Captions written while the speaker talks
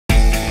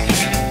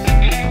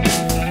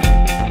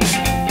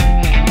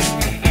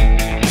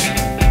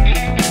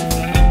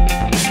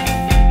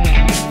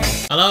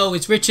Hello,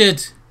 it's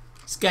Richard.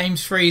 It's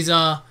Games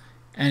Freezer,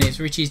 and it's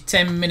Richie's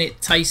 10-minute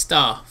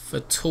taster for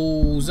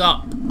Tools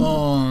Up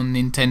on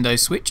Nintendo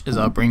Switch. As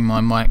I bring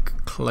my mic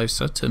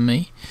closer to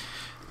me,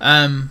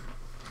 I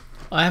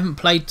haven't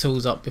played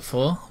Tools Up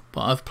before,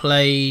 but I've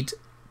played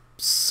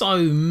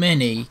so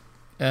many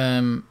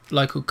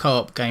local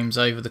co-op games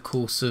over the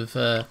course of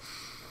the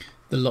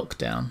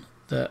lockdown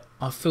that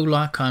I feel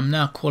like I'm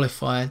now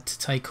qualified to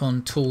take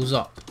on Tools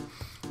Up.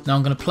 Now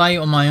I'm going to play it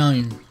on my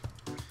own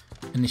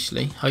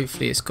initially.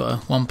 Hopefully it's got a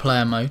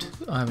one-player mode.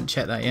 I haven't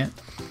checked that yet.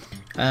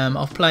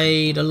 I've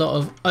played a lot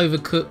of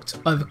Overcooked,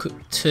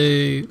 Overcooked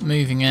 2,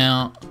 Moving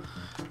Out,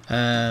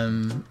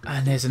 and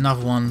there's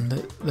another one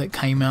that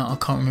came out. I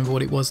can't remember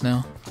what it was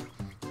now.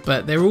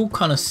 But they're all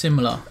kind of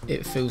similar,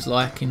 it feels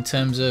like, in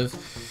terms of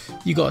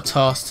you got a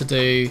task to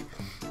do,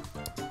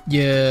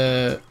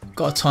 you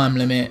got a time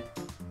limit,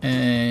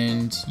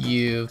 and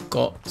you've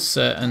got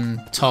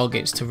certain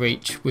targets to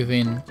reach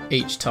within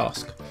each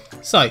task.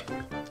 So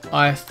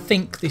I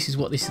think this is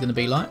what this is going to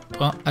be like,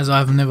 but as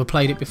I've never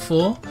played it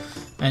before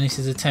and this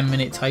is a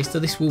 10-minute taster,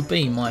 this will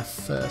be my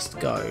first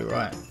go.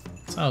 Right,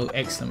 so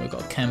excellent, we've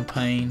got a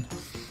campaign.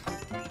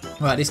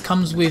 Right, this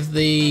comes with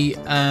the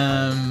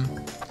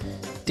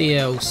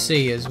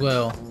DLC as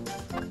well,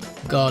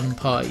 Garden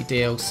Party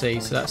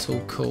DLC, so that's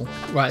all cool.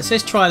 Right, so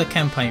let's try the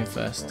campaign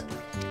first.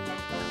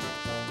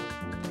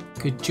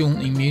 Good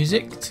jaunty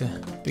music to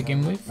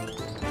begin with.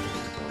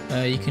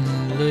 You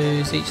can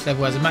lose, each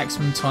level has a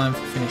maximum time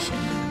for finishing.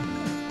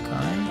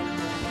 Okay.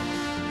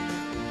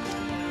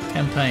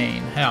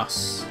 Campaign,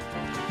 house,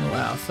 0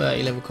 out of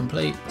 30, level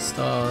complete,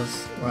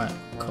 stars, right,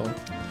 cool.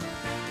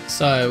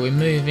 So we're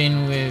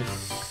moving with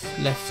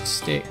left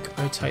stick,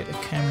 rotate the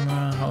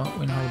camera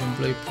when holding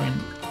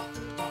blueprint,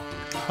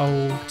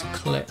 hold to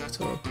collect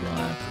or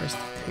apply, press to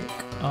pick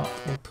up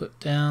or put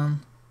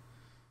down.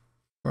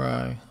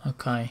 Bro,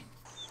 okay.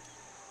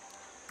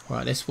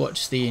 Right, let's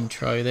watch the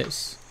intro.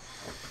 Let's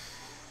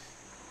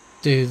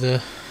do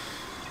the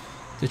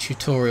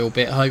tutorial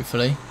bit,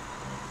 hopefully.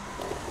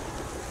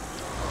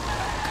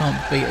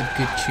 Can't beat a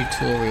good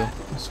tutorial,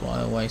 that's what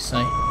I always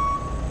say.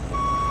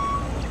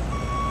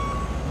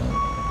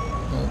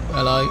 Oh,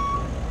 hello.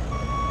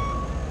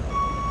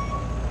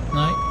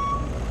 No?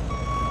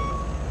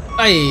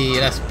 Hey,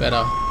 that's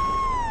better.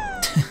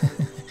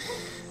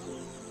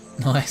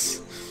 Nice.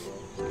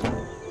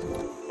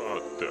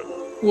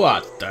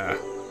 What the?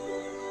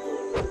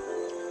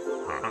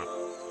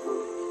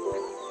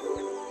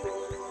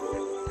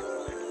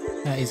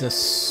 That is a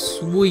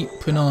sweet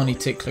panani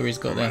tickler he's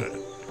got there.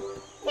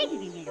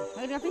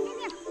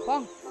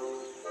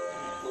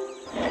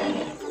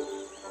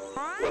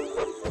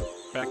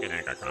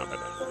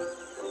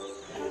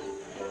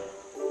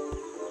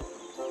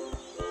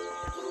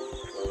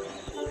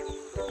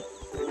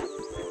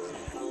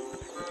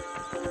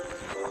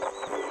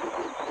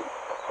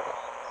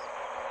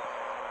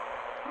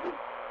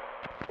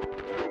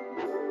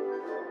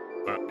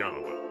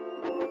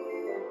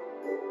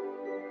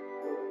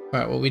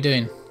 Right, what are we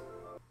doing?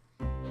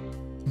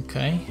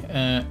 Okay,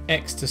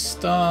 X to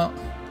start.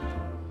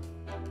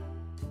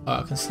 Oh,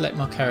 I can select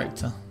my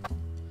character.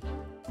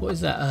 What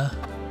is that?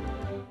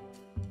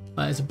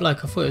 Oh, it's a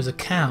bloke. I thought it was a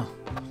cow.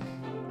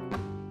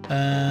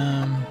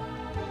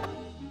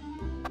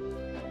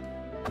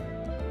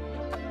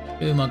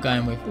 Who am I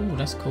going with? Oh,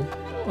 that's cool.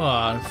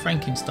 Oh,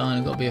 Frankenstein.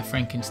 I've got to be a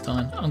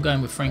Frankenstein. I'm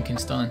going with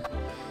Frankenstein.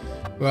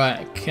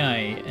 Right,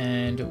 okay,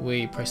 and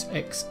we press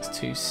X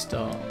to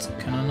start.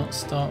 Can I not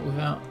start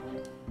without?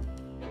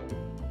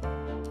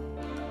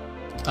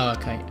 Oh,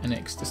 okay, an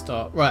X to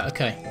start. Right,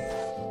 okay.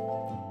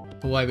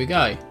 Away we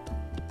go.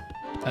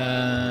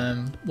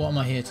 What am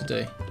I here to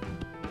do?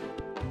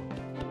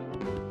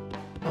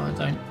 I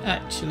don't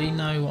actually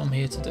know what I'm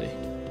here to do.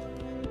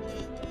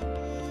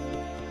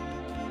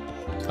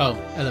 Oh,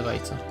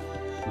 elevator.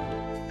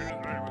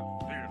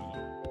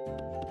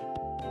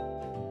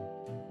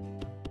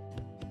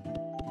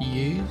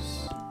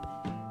 Use.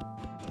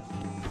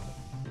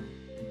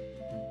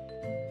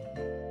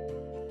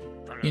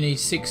 You need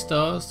 6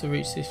 stars to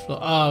reach this floor.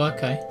 Oh,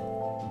 okay.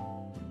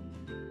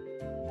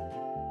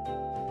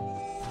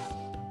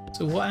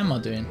 So what am I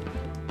doing?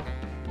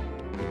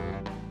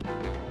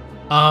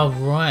 Oh,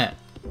 right.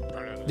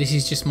 This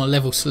is just my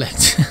level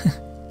select.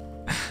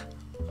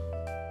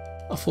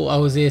 I thought I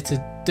was here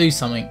to do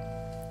something,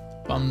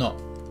 but I'm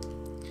not.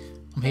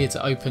 I'm here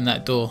to open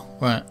that door.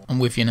 Right, I'm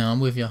with you now.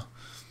 I'm with you.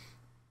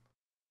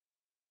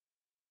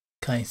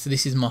 Okay, so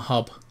this is my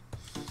hub.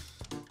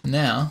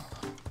 Now,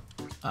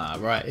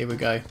 right, here we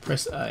go.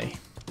 Press A.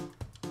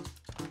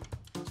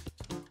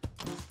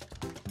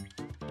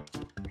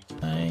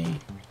 A.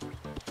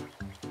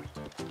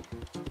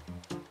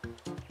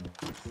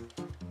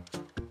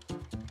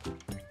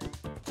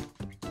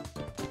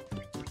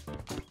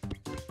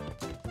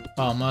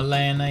 Oh, am I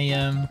laying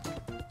a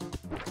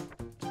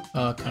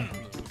oh, okay.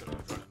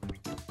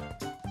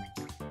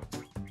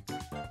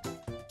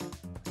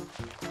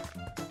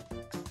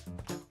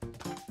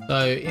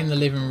 So in the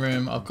living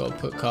room, I've got to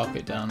put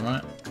carpet down,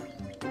 right?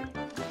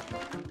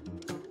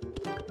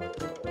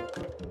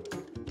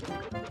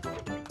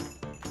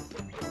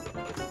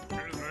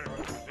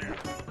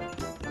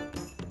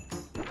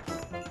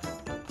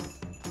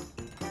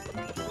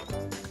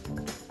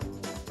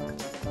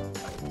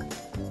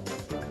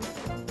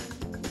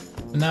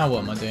 But now what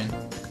am I doing?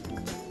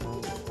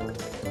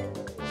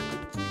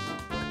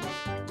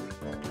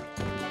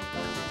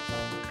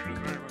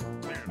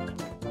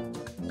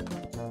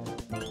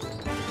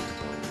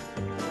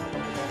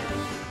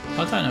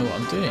 I don't know what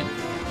I'm doing.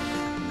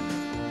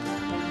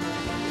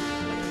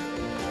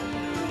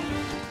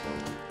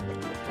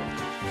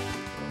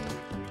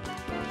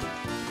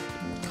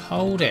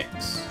 Hold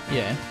X,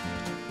 yeah.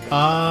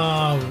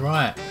 Ah,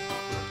 right.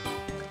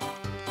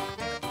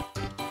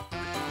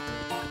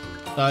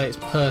 So it's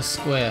per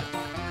square.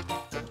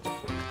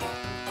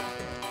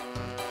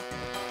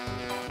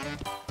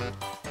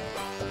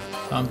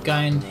 So I'm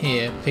going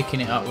here,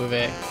 picking it up with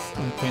X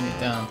and putting it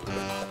down.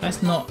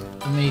 That's not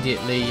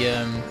immediately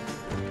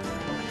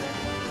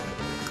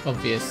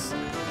obvious,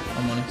 if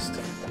I'm honest.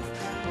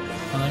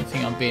 I don't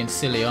think I'm being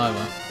silly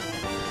either.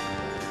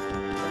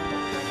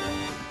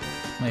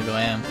 Maybe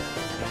I am.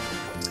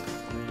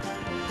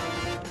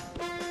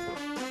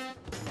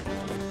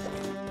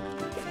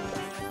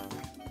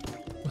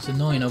 What's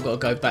annoying, I've got to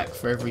go back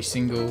for every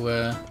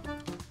single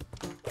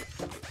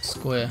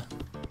square.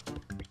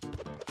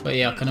 But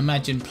yeah, I can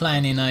imagine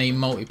playing in a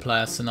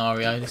multiplayer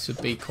scenario, this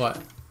would be quite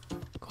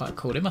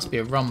cool. There must be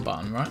a run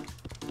button, right?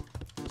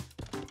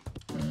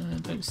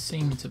 Don't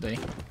seem to be.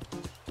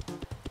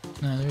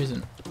 No, there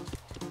isn't.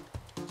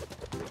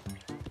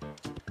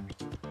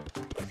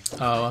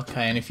 Oh,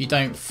 okay, and if you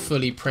don't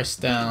fully press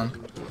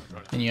down,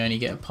 then you only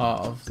get a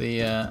part of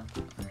the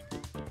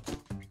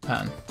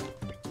pattern.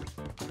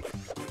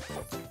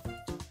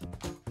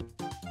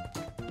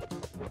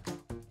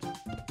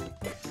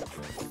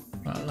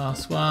 Right,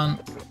 last one.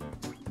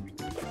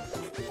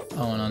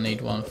 Oh, and I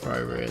need one for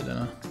over here,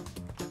 don't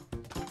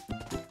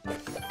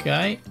I?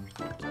 Okay.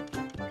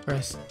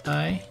 Press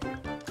A.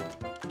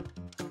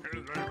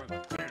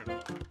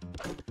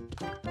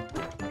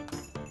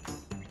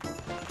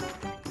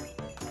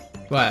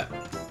 Right,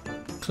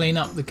 clean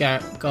up the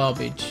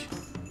garbage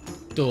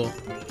door,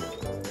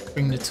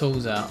 bring the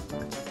tools out.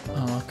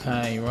 Oh,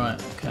 okay, right,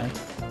 okay.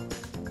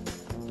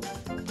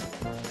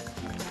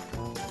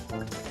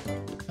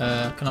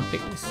 Can I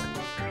pick this?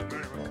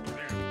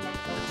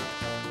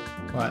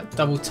 Right,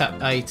 double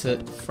tap A to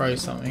throw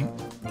something.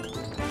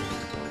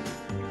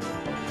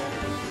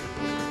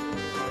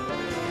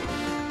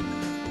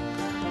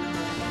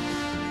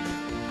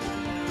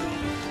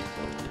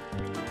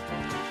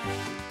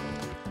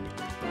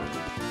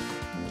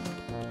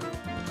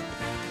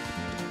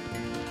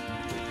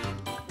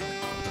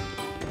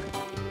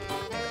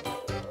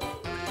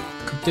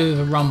 Could do with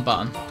a run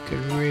button. Could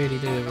really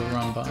do with a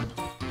run button.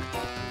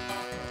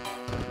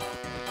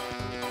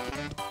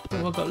 What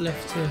have I got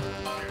left here?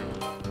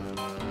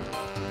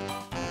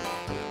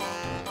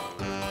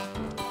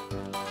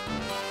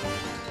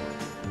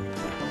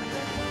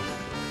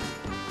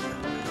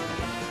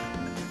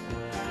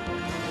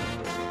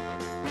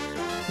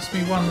 Must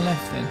be one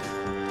left then.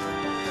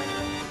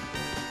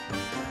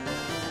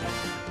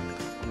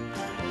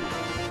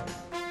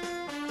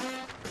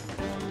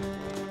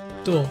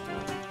 Door.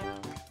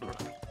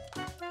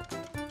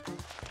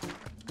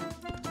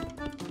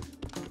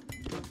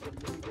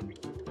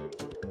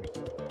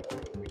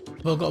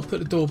 Well, I've got to put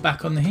the door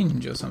back on the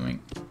hinge or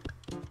something.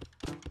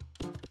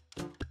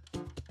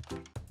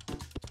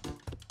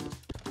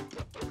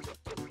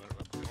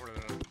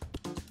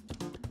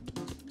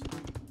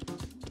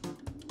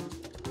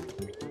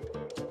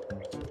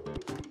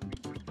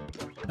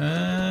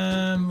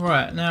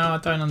 Right, now I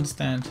don't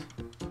understand.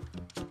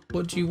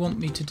 What do you want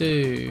me to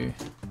do?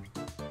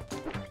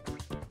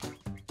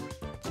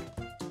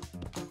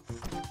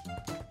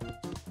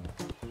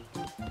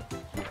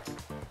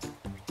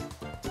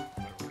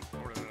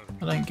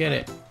 I don't get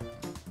it.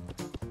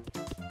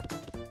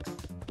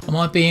 Am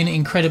I being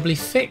incredibly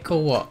thick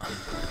or what?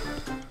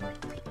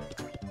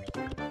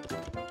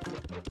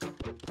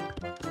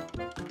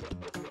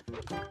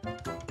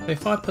 So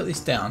if I put this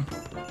down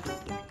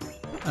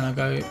and I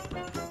go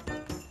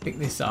pick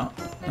this up,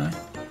 no?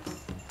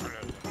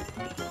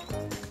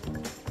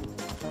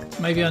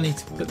 Maybe I need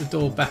to put the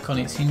door back on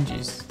its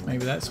hinges.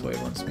 Maybe that's what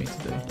it wants me to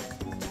do.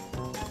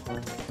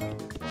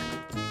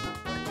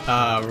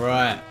 Ah,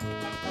 right.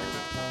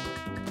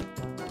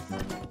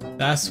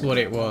 That's what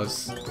it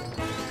was.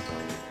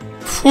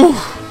 Whew.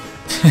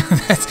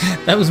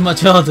 That was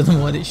much harder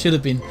than what it should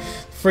have been.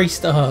 3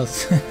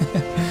 stars.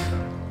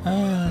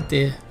 Ah,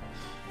 dear.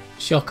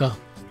 Shocker.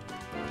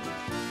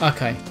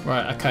 Okay,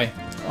 right, okay.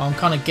 I'm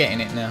kind of getting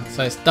it now.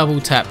 So it's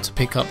double tap to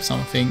pick up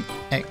something.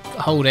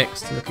 Hold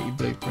X to look at your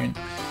blueprint.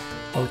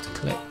 Hold to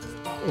collect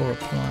or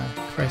apply.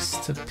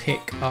 Press to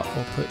pick up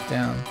or put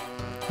down.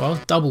 Well, I was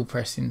double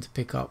pressing to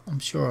pick up. I'm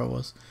sure I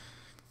was.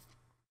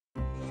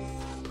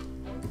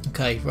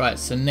 Okay, right,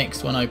 so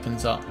next one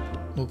opens up.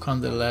 We'll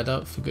climb the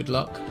ladder for good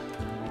luck.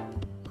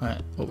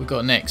 Right, what we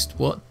got next?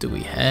 What do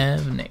we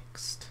have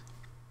next?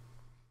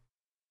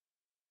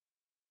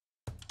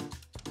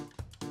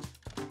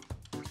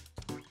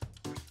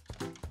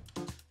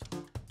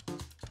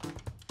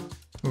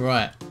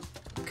 Right,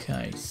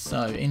 okay,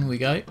 so in we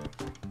go.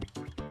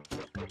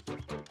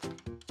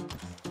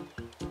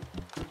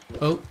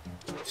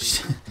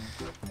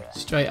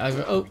 straight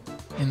over. Oh,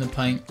 in the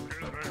paint.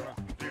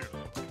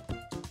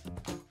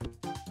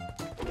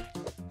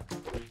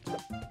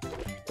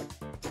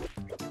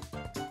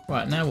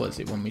 Right, now what does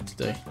it want me to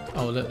do?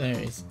 Oh, look, there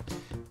it is.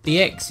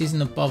 The X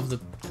isn't above the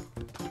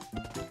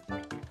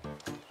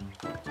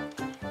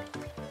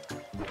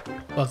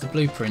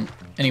blueprint.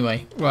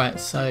 Anyway, right,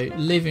 so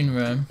living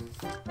room.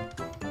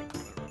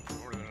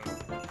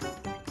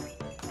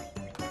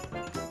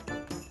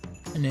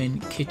 And then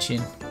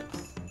kitchen.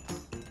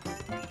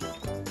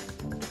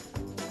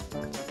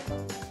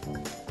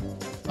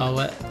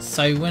 Oh,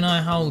 so when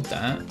I hold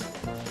that,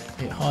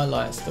 it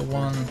highlights the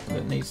one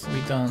that needs to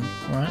be done,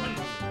 right?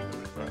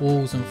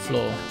 Walls and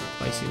floor,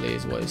 basically,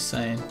 is what it's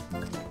saying.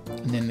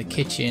 And then the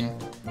kitchen,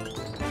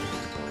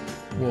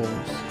 walls.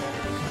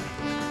 Okay.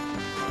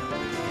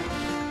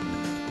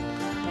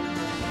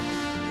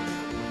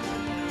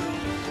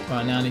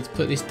 Right, now I need to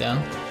put this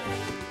down.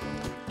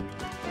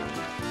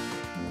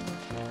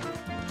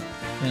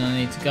 Then I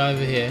need to go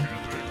over here.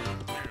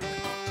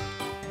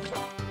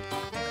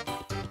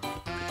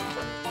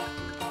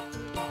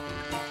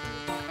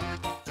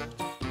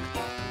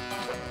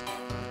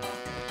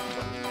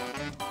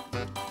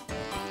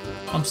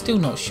 I'm still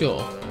not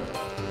sure.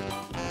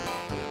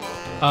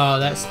 Oh,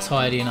 that's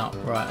tidying up.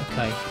 Right,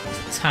 okay.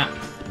 It's tap.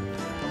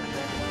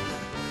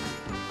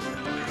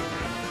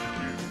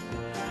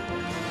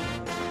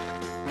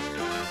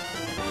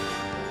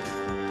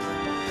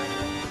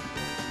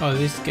 Oh,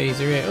 this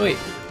geezer here. Wait,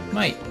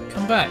 mate,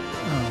 come back.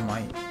 Oh,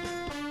 mate.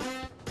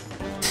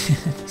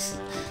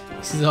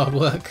 This is hard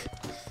work.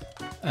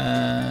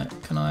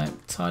 Can I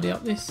tidy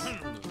up this?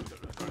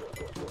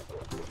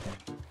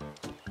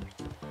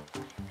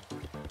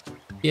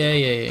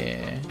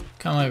 Yeah.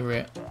 Come over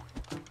here.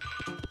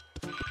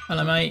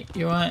 Hello, mate.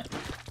 You alright?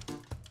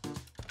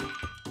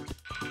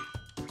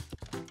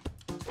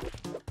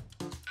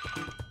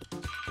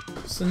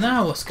 So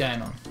now what's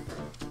going on?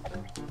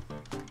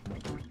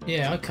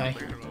 Yeah, okay.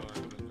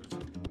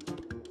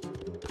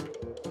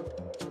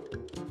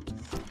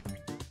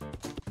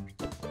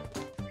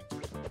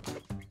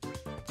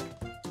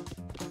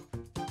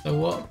 So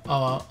what?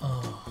 Oh.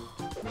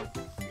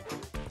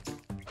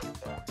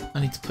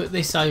 I need to put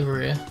this over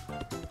here.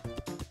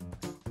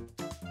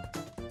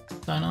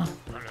 Don't I?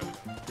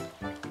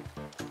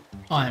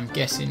 I am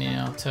guessing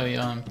here, I'll tell you,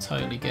 I'm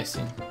totally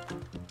guessing.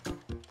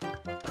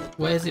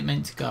 Where's it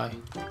meant to go?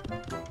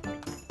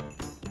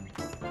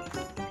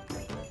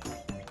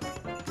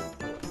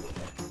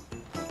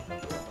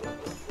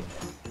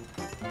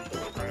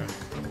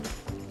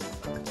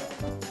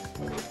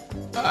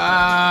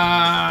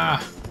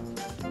 Ah!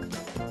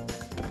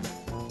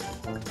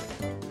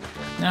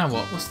 Now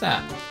what? What's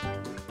that?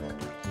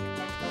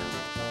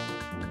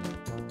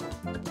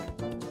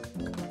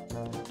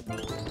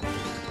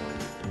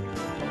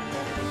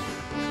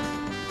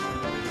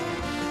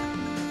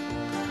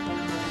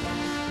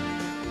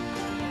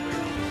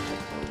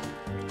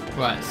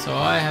 Right, so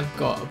I have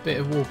got a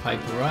bit of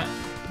wallpaper, right?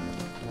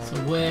 So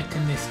where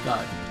can this go?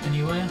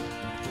 Anywhere?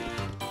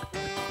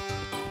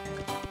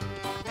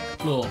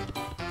 Floor.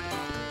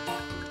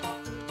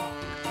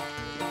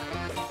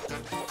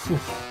 Whew.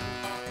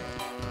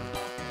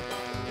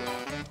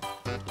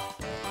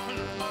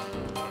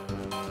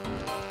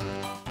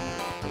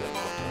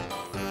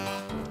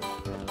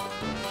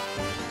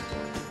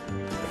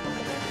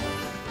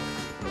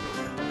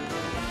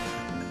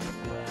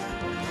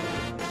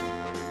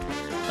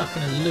 Stuck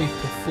in a loop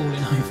of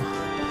falling over.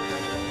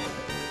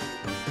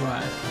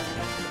 Right.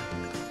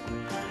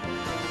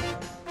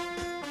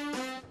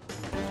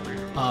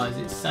 Oh, is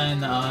it saying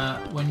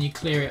that when you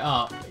clear it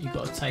up, you've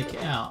got to take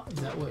it out? Is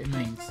that what it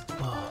means?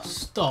 Oh,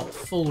 stop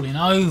falling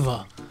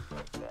over.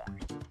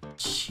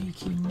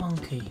 Cheeky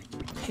monkey.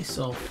 Piss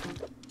off.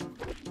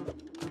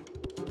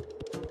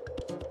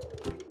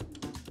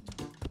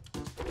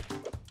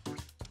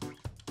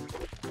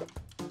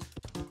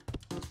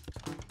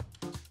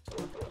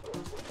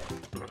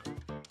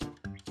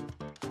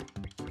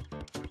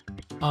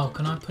 Oh,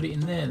 can I put it in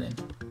there then?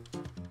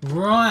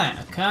 Right,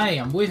 okay,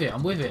 I'm with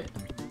it.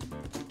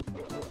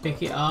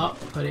 Pick it up,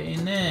 put it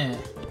in there.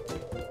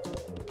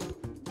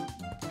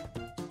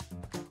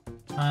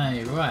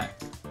 Hey, right.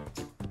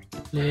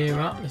 Clear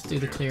up. Let's do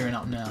the clearing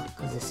up now,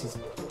 because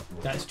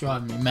that's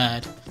driving me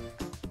mad.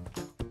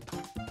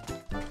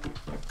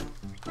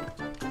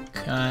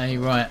 Okay,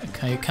 right,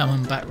 okay,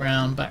 coming back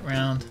round.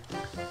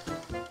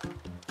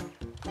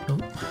 Oh.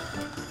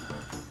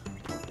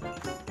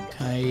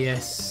 Okay,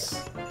 yes.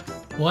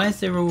 Why is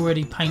there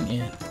already paint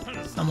here?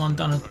 Someone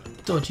done a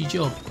dodgy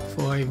job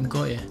before I even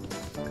got here.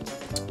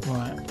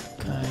 Right,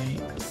 okay,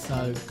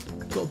 so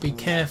got to be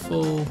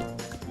careful.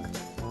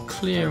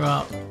 Clear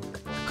up.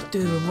 Could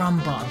do a run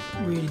button.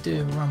 Really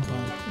do a run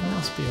button. There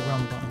must be a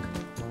run button.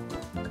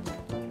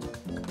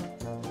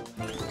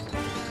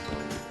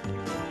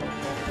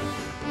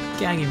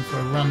 Gagging for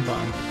a run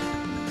button.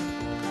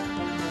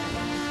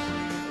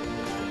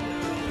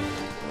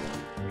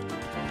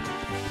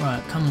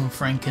 Right, come on,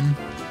 Franken.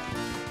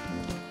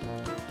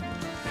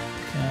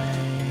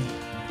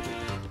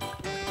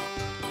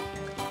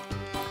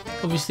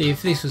 Obviously,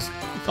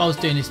 if I was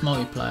doing this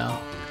multiplayer,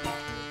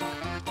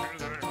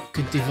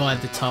 could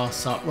divide the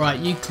tasks up. Right,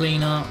 you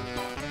clean up,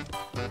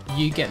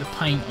 you get the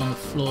paint on the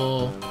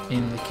floor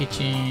in the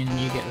kitchen,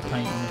 you get the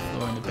paint on the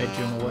floor in the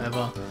bedroom or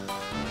whatever.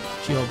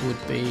 Job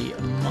would be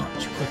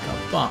much quicker,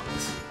 but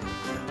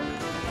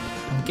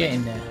I'm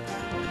getting there.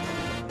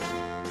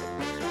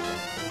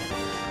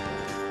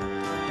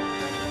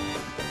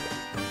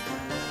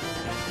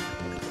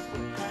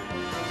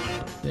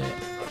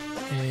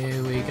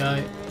 Here we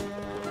go.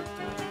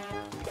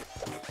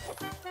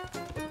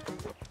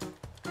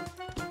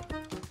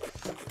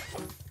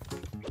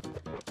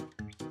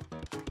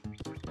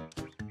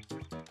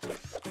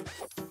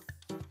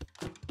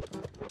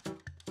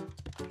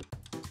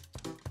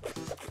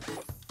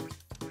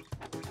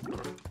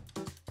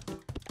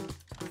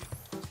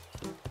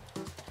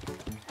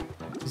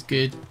 It's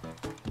good.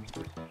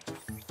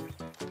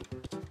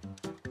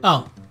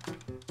 Oh.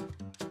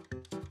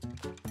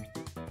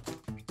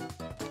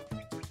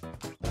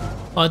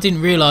 I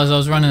didn't realise I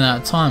was running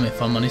out of time,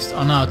 if I'm honest.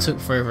 I know I took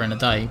forever in a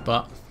day,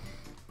 but...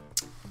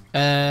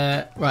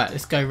 right,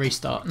 let's go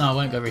restart. No, I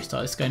won't go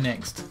restart. Let's go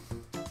next.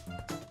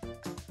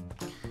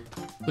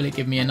 Will it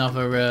give me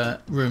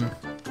another room?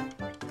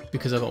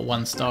 Because I got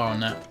 1 star on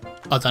that.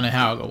 I don't know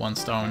how I got 1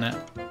 star on that.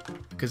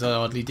 Because I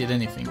hardly did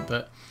anything,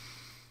 but...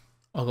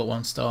 I got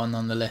 1 star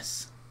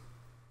nonetheless.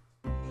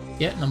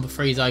 Yeah, number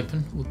 3 is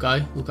open. We'll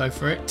go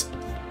for it.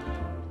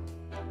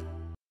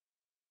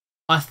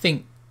 I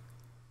think...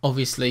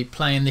 Obviously,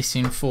 playing this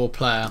in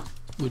 4-player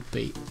would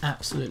be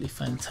absolutely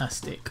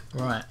fantastic.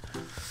 Right.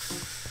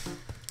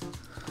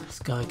 Let's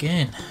go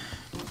again.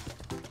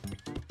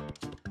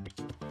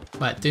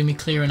 Right, do me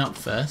clearing up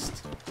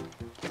first.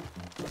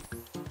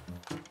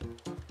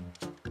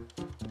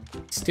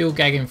 Still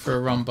gagging for a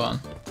run button.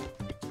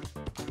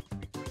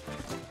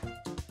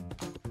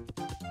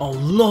 Oh,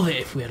 love it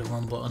if we had a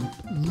run button.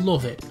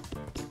 Love it.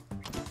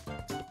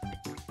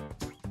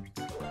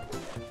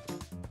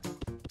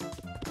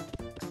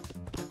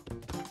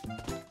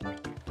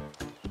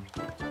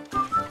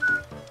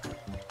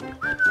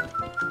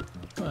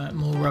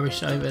 More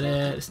rubbish over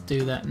there. Let's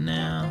do that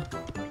now.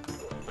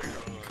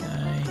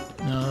 Okay.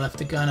 Now I'll have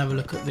to go and have a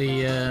look at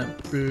the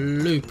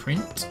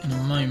blueprint in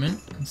a moment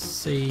and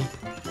see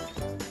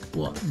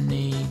what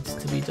needs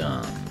to be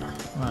done.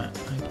 Right.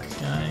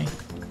 Okay.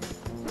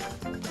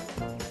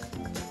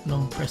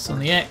 Long press on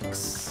the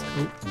X.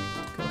 Oh,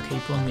 got to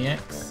keep on the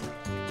X.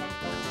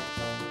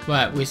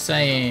 Right. We're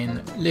saying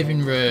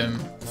living room,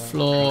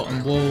 floor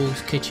and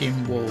walls,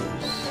 kitchen walls.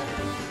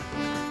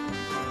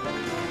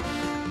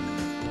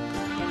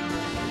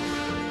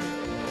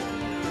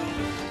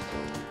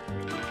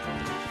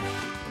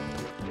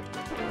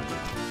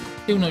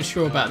 Still not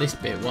sure about this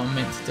bit, what I'm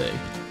meant to do.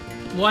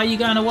 Why are you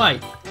going away?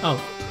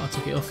 Oh, I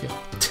took it off you.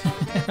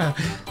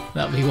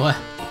 That'll be why.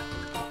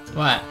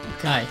 Right,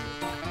 okay.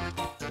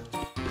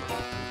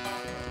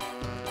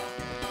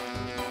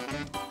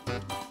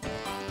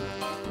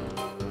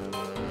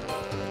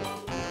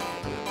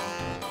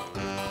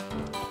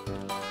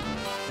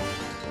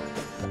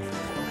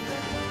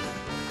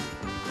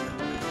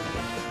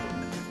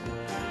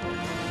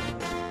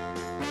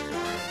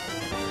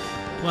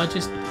 Have I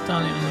just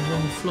done it on the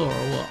wrong floor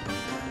or what?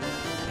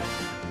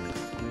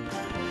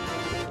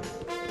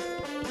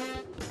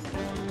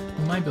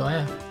 Well, maybe I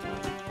have.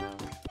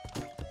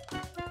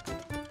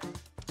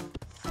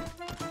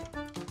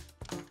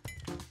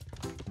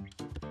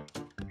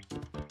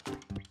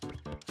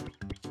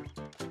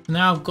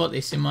 Now I've got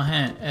this in my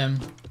hand,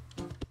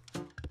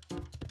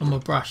 on my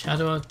brush. How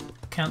do I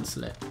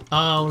cancel it?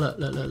 Oh, look.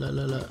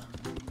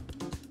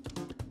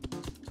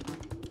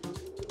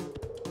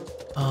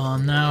 Oh,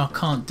 now I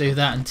can't do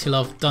that until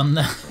I've done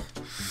that.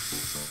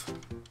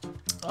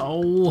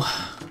 Oh.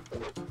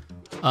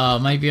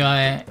 Maybe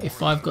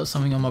if I've got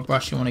something on my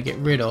brush I want to get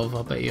rid of,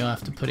 I bet you I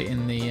have to put it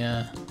in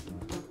the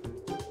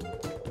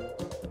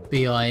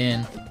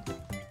bin.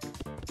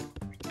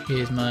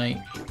 Here's mate.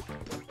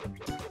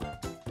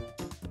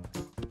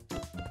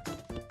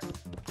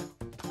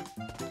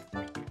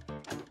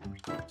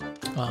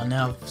 Oh,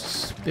 now I've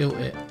spilt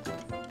it.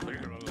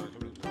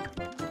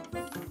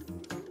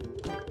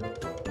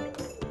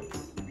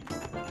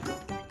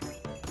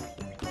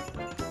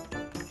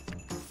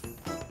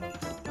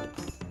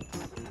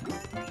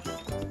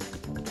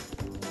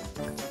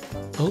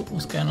 Oh,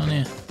 what's going on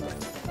here?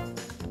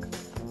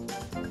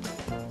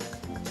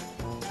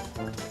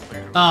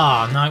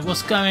 Oh no,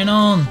 what's going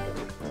on?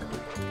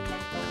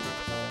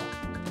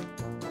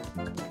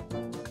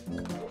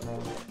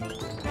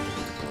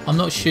 I'm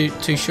not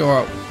too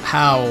sure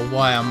how or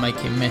why I'm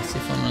making a mess,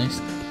 if I'm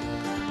honest.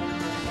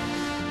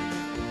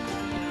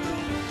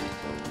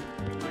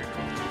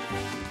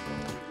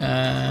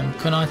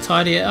 Can I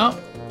tidy it up?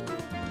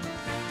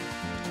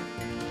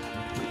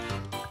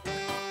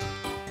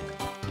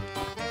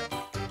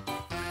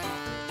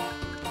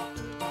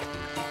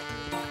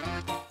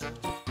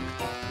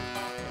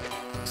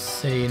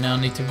 See, now I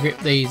need to rip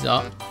these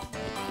up,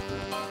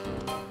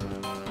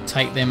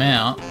 take them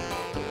out.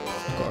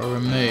 I've got to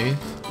remove,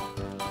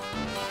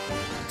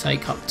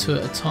 take up 2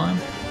 at a time.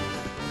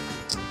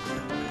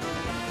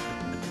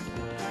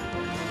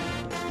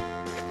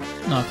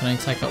 No, I can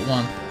only take up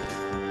 1.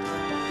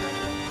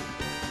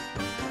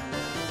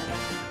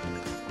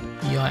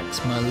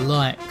 Yikes, my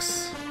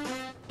likes.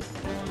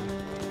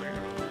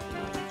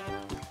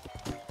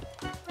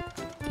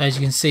 As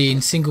you can see,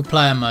 in single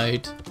player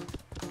mode,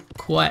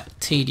 quite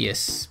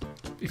tedious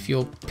if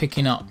you're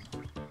picking up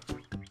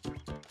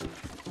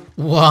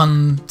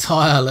 1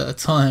 tile at a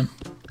time.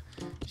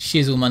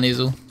 Shizzle my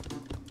nizzle.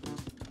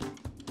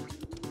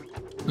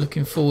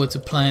 Looking forward to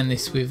playing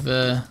this with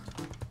my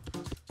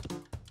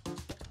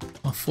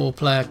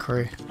 4-player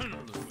crew.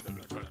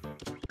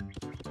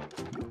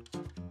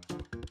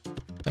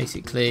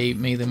 Basically,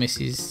 me, the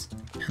missus,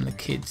 and the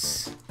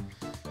kids.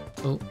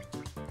 Oh.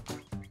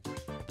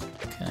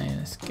 Okay,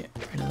 let's get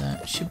rid of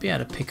that. Should be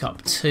able to pick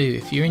up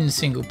 2. If you're in the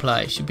single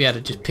player, you should be able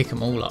to just pick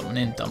them all up and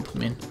then dump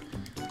them in.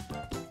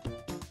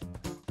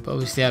 But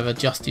obviously I've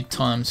adjusted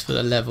times for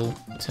the level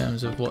in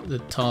terms of what the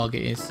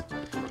target is.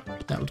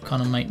 That would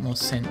kind of make more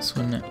sense,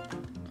 wouldn't it?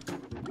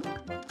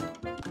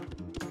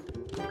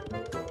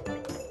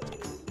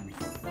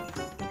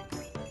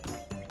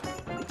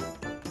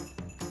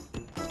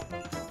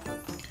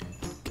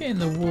 Getting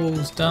the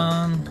walls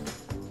done.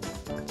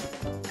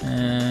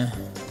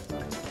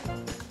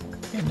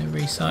 Getting the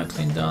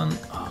recycling done.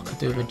 Oh, I could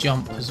do with a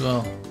jump as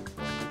well.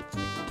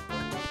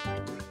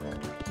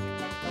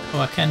 Oh,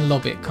 I can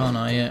lob it, can't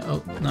I? Yeah.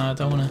 Oh, no, I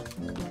don't want to.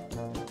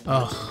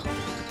 Oh.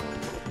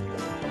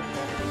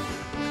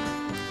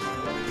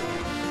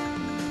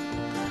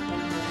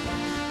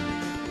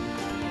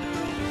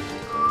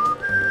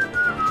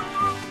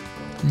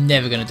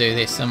 Never going to do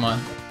this, am I?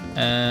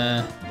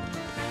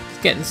 Let's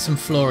get some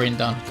flooring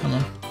done. Come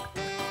on.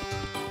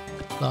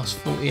 Last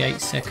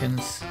 48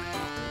 seconds.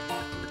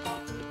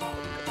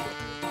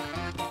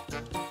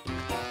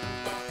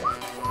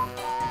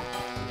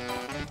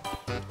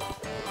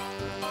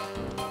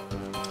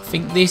 I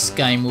think this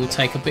game will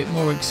take a bit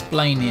more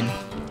explaining,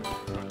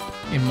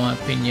 in my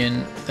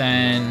opinion,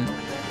 than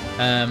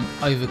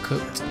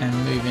Overcooked and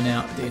Moving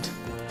Out did,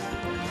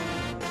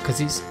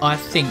 because I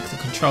think the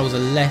controls are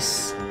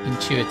less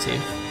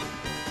intuitive,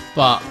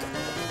 but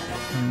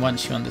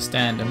once you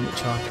understand them,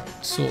 which I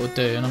sort of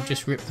do, and I've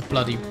just ripped the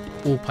bloody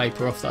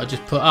wallpaper off that I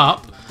just put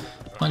up,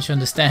 once you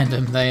understand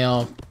them, they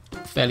are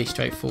fairly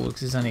straightforward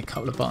because there's only a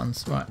couple of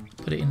buttons. Right,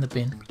 put it in the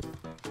bin.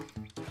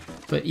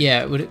 But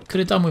yeah, could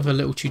have done with a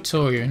little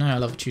tutorial. You know I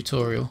love a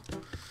tutorial.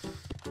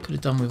 Could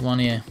have done with one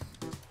here.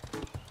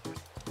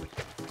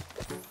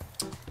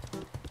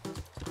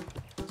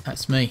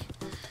 That's me.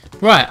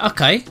 Right,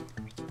 okay.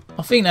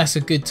 I think that's a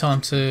good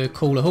time to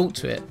call a halt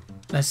to it.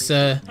 That's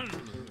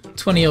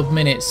 20 odd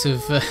minutes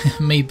of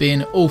me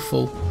being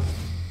awful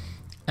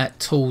at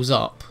Tools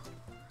Up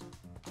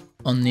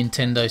on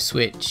Nintendo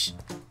Switch.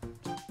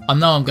 I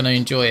know I'm going to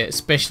enjoy it,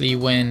 especially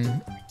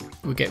when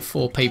we get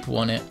 4 people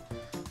on it.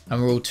 And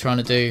we're all trying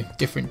to do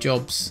different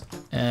jobs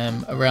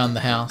around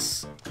the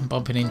house and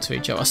bumping into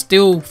each other. I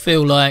still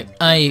feel like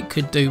it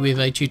could do with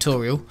a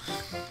tutorial,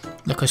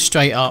 like a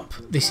straight up,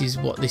 this is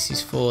what this is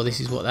for,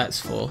 this is what that's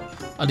for.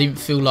 I didn't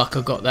feel like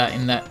I got that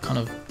in that kind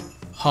of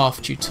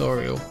half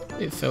tutorial.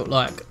 It felt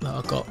like that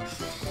I got,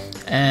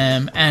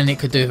 and it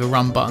could do with a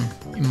run button,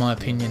 in my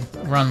opinion.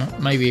 Run,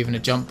 maybe even a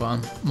jump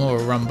button, more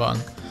a run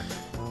button.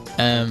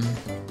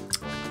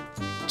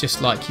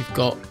 Just like you've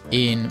got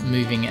in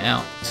Moving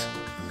Out.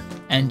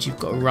 And you've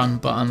got a run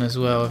button as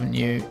well, haven't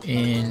you,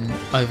 in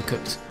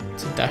Overcooked,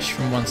 to dash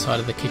from one side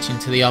of the kitchen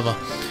to the other.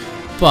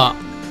 But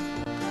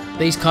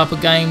these type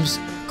of games,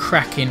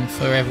 cracking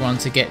for everyone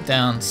to get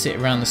down, sit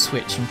around the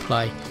Switch and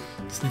play.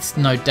 So this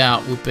no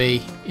doubt will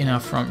be in our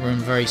front room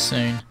very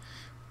soon,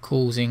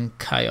 causing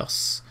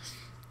chaos.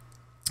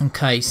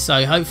 Okay,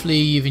 so hopefully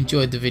you've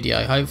enjoyed the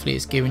video. Hopefully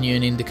it's given you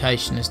an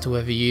indication as to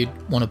whether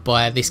you'd want to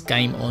buy this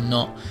game or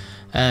not.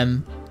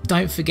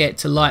 Don't forget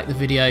to like the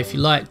video if you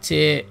liked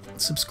it.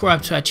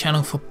 Subscribe to our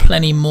channel for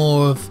plenty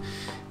more of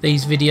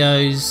these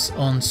videos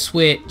on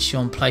Switch,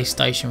 on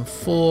PlayStation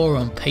 4,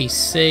 on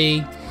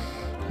PC.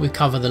 We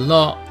cover the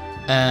lot.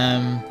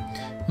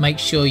 Make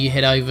sure you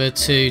head over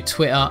to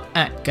Twitter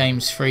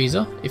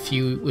 @GamesFreezer if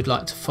you would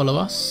like to follow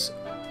us.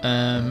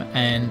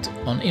 And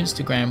on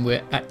Instagram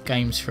we're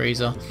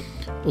 @GamesFreezer.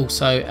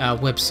 Also our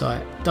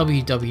website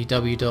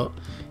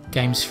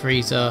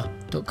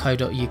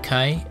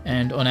www.gamesfreezer.co.uk,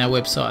 and on our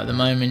website at the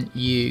moment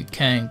you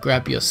can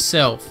grab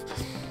yourself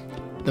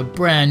the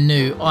brand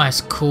new ice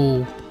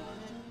cool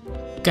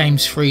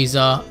Games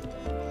Freezer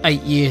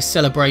 8-year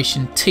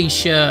celebration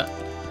t-shirt,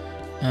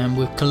 and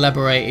we've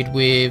collaborated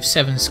with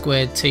 7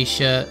 Squared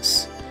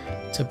t-shirts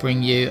to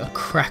bring you a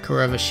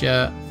cracker of a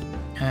shirt.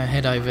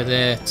 Head over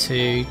there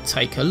to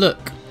take a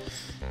look.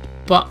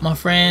 But my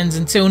friends,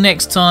 until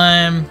next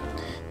time,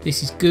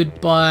 this is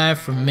goodbye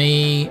from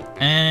me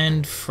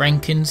and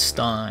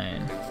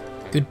Frankenstein.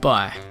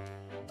 Goodbye.